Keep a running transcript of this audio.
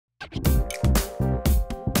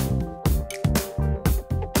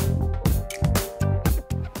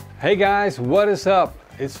Hey guys, what is up?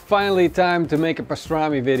 It's finally time to make a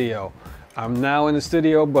pastrami video. I'm now in the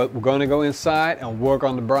studio, but we're gonna go inside and work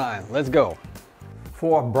on the brine. Let's go.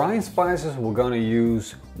 For our brine spices, we're gonna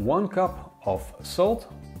use 1 cup of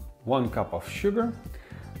salt, 1 cup of sugar,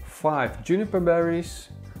 5 juniper berries,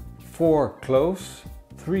 4 cloves,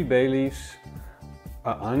 3 bay leaves,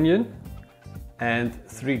 an onion and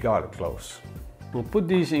 3 garlic cloves. We'll put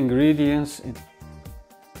these ingredients in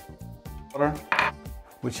water,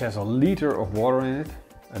 which has a liter of water in it.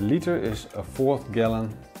 A liter is a 1/4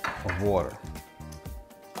 gallon of water.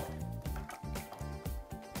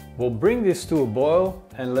 We'll bring this to a boil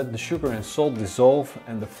and let the sugar and salt dissolve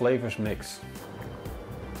and the flavors mix.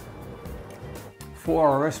 For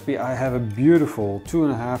our recipe I have a beautiful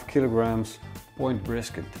 2.5 kilograms point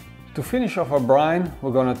brisket. To finish off our brine,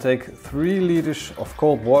 we're gonna take 3 liters of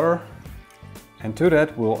cold water, and to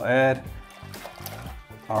that we'll add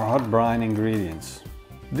our hot brine ingredients.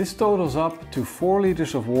 This totals up to 4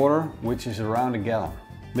 liters of water, which is around a gallon.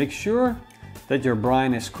 Make sure that your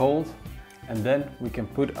brine is cold, and then we can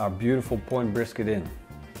put our beautiful point brisket in.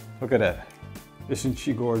 Look at that. Isn't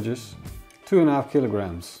she gorgeous? 2.5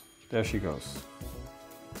 kilograms. There she goes.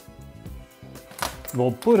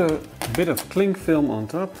 We'll put a bit of cling film on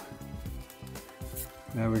top.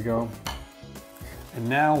 There we go. And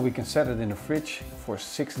now we can set it in the fridge for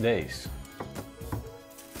 6 days.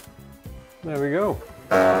 There we go.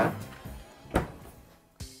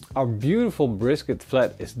 Our beautiful brisket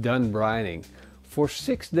flat is done brining. For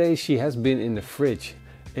 6 days she has been in the fridge,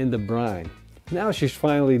 in the brine. Now she's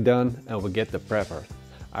finally done and we get to prep her.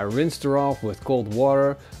 I rinsed her off with cold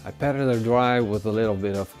water, I patted her dry with a little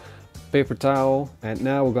bit of paper towel, and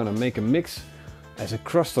now we're gonna make a mix as a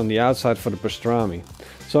crust on the outside for the pastrami.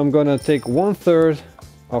 So I'm gonna take 1/3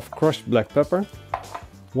 of crushed black pepper,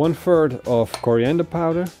 1/3 of coriander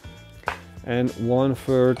powder, and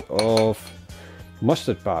 1/3 of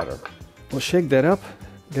mustard powder. We'll shake that up,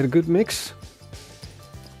 get a good mix.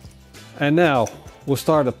 And now we'll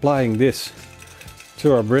start applying this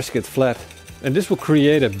to our brisket flat. And this will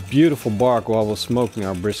create a beautiful bark while we're smoking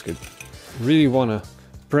our brisket. Really want to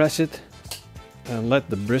press it and let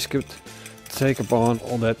the brisket take upon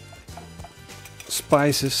all that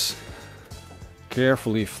spices.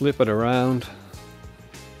 Carefully flip it around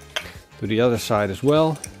to the other side as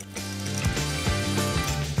well.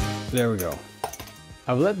 There we go.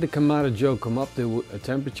 I've let the Kamado Joe come up to a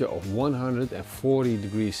temperature of 140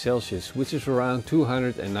 degrees Celsius, which is around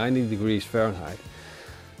 290 degrees Fahrenheit.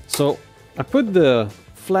 So I put the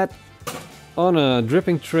flat on a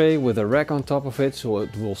dripping tray with a rack on top of it, so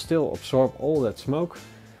it will still absorb all that smoke.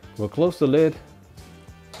 We'll close the lid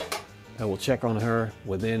and we'll check on her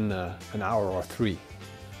within an hour or 3.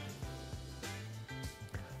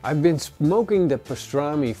 I've been smoking the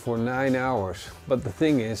pastrami for 9 hours, but the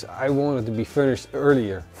thing is, I wanted to be finished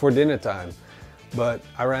earlier for dinner time. But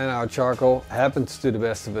I ran out of charcoal, happens to the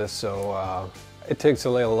best of us, so it takes a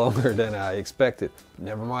little longer than I expected.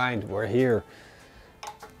 Never mind, we're here.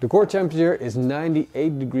 The core temperature is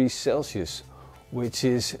 98 degrees Celsius, which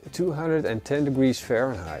is 210 degrees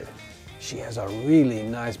Fahrenheit. She has a really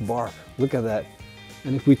nice bark, look at that.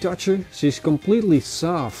 And if we touch her, she's completely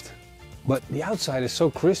soft. But the outside is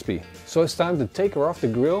so crispy, so it's time to take her off the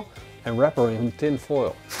grill and wrap her in tin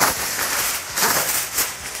foil.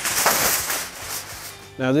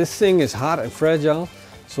 Now this thing is hot and fragile,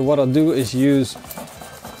 so what I'll do is use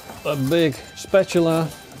a big spatula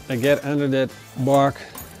and get under that bark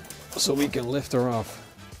so we can lift her off.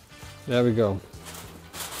 There we go.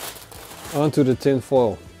 Onto the tin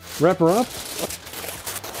foil. Wrap her up.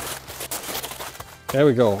 There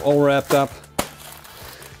we go, all wrapped up.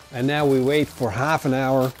 And now we wait for half an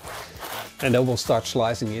hour and then we'll start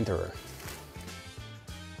slicing into her.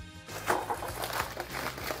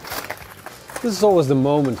 This is always the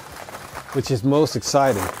moment which is most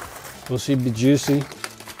exciting. Will she be juicy?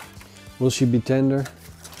 Will she be tender?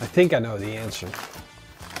 I think I know the answer.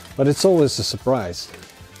 But it's always a surprise.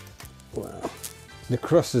 Wow. The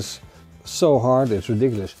crust is so hard, it's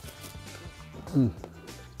ridiculous.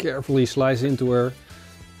 Carefully slice into her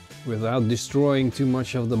without destroying too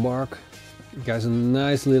much of the bark. It got a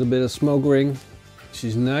nice little bit of smoke ring.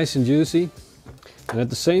 She's nice and juicy, and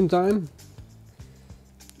at the same time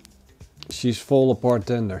she's fall apart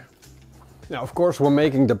tender. Now of course we're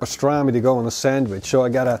making the pastrami to go on a sandwich, so I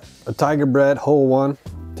got a tiger bread, whole one,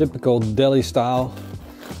 typical deli style.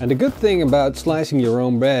 And the good thing about slicing your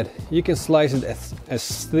own bread, you can slice it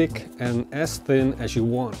as thick and as thin as you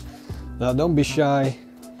want. Now don't be shy,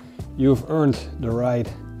 you've earned the right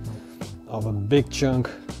of a big chunk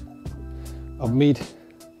of meat.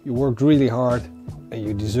 You worked really hard and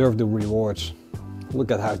you deserve the rewards. Look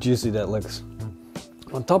at how juicy that looks.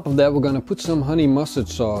 On top of that, we're gonna put some honey mustard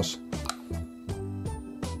sauce.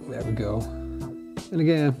 There we go. And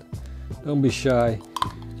again, don't be shy.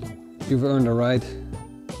 You've earned the right.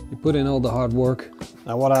 You put in all the hard work.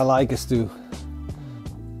 Now what I like is to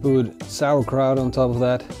put sauerkraut on top of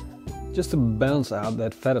that, just to balance out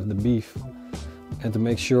that fat of the beef and to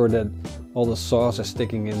make sure that all the sauce is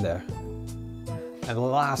sticking in there. And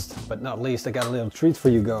last but not least, I got a little treat for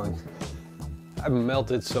you going. I've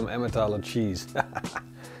melted some Emmentaler cheese.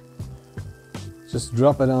 Just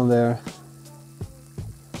drop it on there.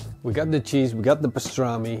 We got the cheese, we got the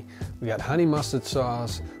pastrami, we got honey mustard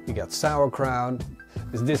sauce, we got sauerkraut.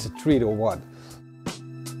 Is this a treat or what?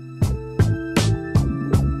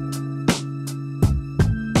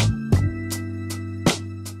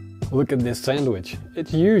 Look at this sandwich.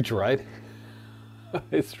 It's huge, right?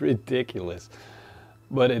 It's ridiculous.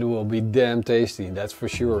 But it will be damn tasty, that's for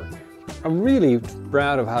sure. I'm really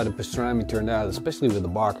proud of how the pastrami turned out, especially with the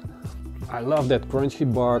bark. I love that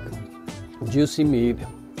crunchy bark, juicy meat.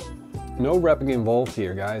 No wrapping involved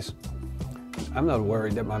here, guys. I'm not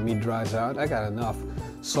worried that my meat dries out. I got enough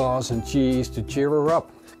sauce and cheese to cheer her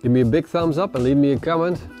up. Give me a big thumbs up and leave me a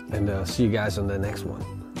comment, and see you guys on the next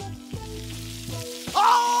one.